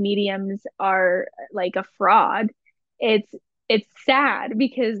psychic mediums are like a fraud. It's sad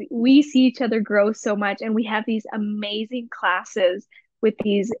because we see each other grow so much and we have these amazing classes with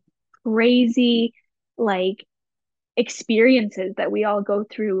these crazy like experiences that we all go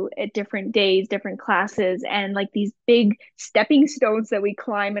through at different days, different classes, and like these big stepping stones that we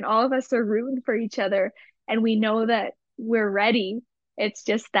climb, and all of us are rooting for each other. And we know that we're ready. It's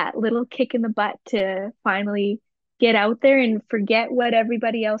just that little kick in the butt to finally get out there and forget what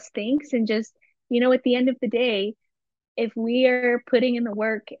everybody else thinks. And just, at the end of the day, if we are putting in the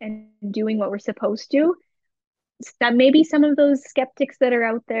work and doing what we're supposed to, that maybe some of those skeptics that are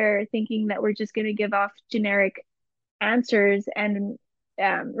out there thinking that we're just going to give off generic answers and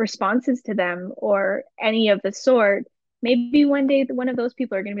responses to them or any of the sort, maybe one day one of those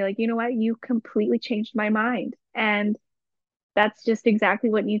people are going to be like, you know what, you completely changed my mind. And that's just exactly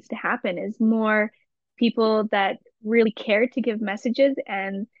what needs to happen is more people that really care to give messages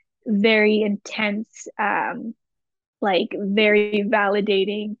and very intense, like very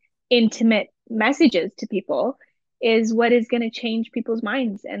validating, intimate messages to people is what is going to change people's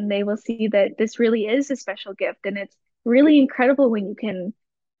minds. And they will see that this really is a special gift. And it's really incredible when you can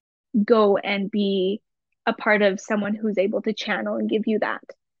go and be a part of someone who's able to channel and give you that.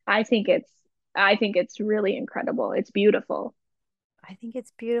 I think it's I think it's really incredible. It's beautiful. I think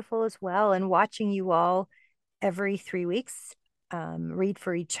it's beautiful as well. And watching you all every 3 weeks read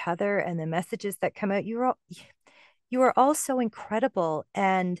for each other and the messages that come out, you are all so incredible.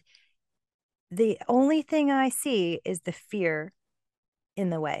 And the only thing I see is the fear in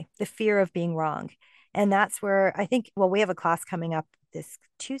the way, the fear of being wrong. And that's where I think, well, we have a class coming up this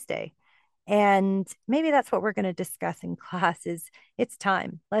Tuesday. And maybe that's what we're going to discuss in class is it's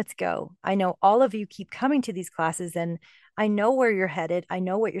time. Let's go. I know all of you keep coming to these classes and I know where you're headed. I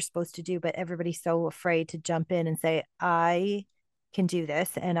know what you're supposed to do, but everybody's so afraid to jump in and say, I can do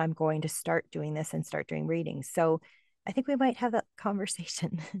this and I'm going to start doing this and start doing readings. So I think we might have that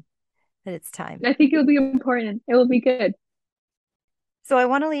conversation that it's time. I think it'll be important. It will be good. So I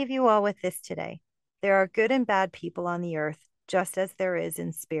want to leave you all with this today. There are good and bad people on the earth, just as there is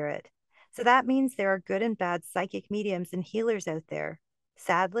in spirit. So that means there are good and bad psychic mediums and healers out there.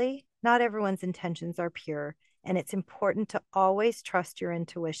 Sadly, not everyone's intentions are pure, and it's important to always trust your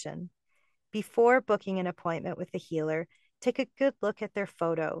intuition. Before booking an appointment with a healer, take a good look at their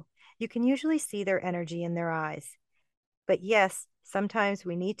photo. You can usually see their energy in their eyes. But yes, sometimes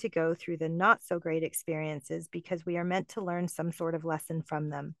we need to go through the not so great experiences because we are meant to learn some sort of lesson from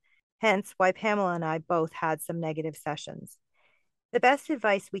them. Hence, why Pamela and I both had some negative sessions. The best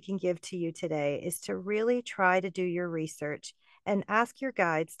advice we can give to you today is to really try to do your research and ask your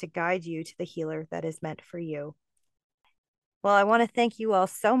guides to guide you to the healer that is meant for you. Well, I want to thank you all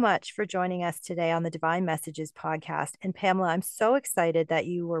so much for joining us today on the Divine Messages podcast. And Pamela, I'm so excited that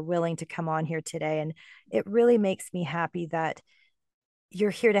you were willing to come on here today. And it really makes me happy that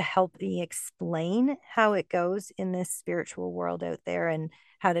you're here to help me explain how it goes in this spiritual world out there and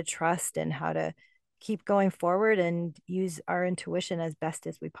how to trust and how to keep going forward and use our intuition as best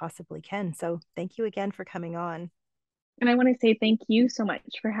as we possibly can. So thank you again for coming on. And I want to say thank you so much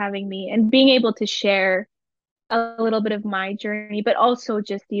for having me and being able to share a little bit of my journey, but also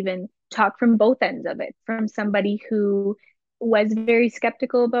just even talk from both ends of it, from somebody who was very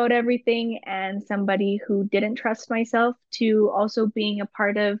skeptical about everything and somebody who didn't trust myself to also being a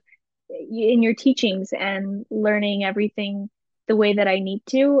part of in your teachings and learning everything the way that I need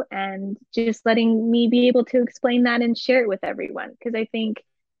to and just letting me be able to explain that and share it with everyone because I think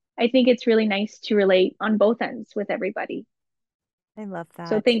it's really nice to relate on both ends with everybody. I love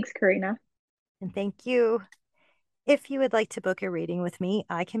So that. thanks, Karina. And thank you. If you would like to book a reading with me,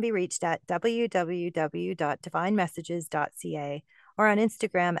 I can be reached at www.divinemessages.ca or on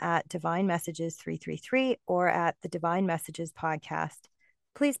Instagram at divinemessages333 or at the Divine Messages Podcast.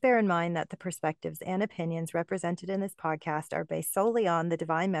 Please bear in mind that the perspectives and opinions represented in this podcast are based solely on the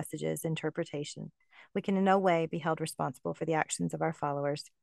Divine Messages interpretation. We can in no way be held responsible for the actions of our followers.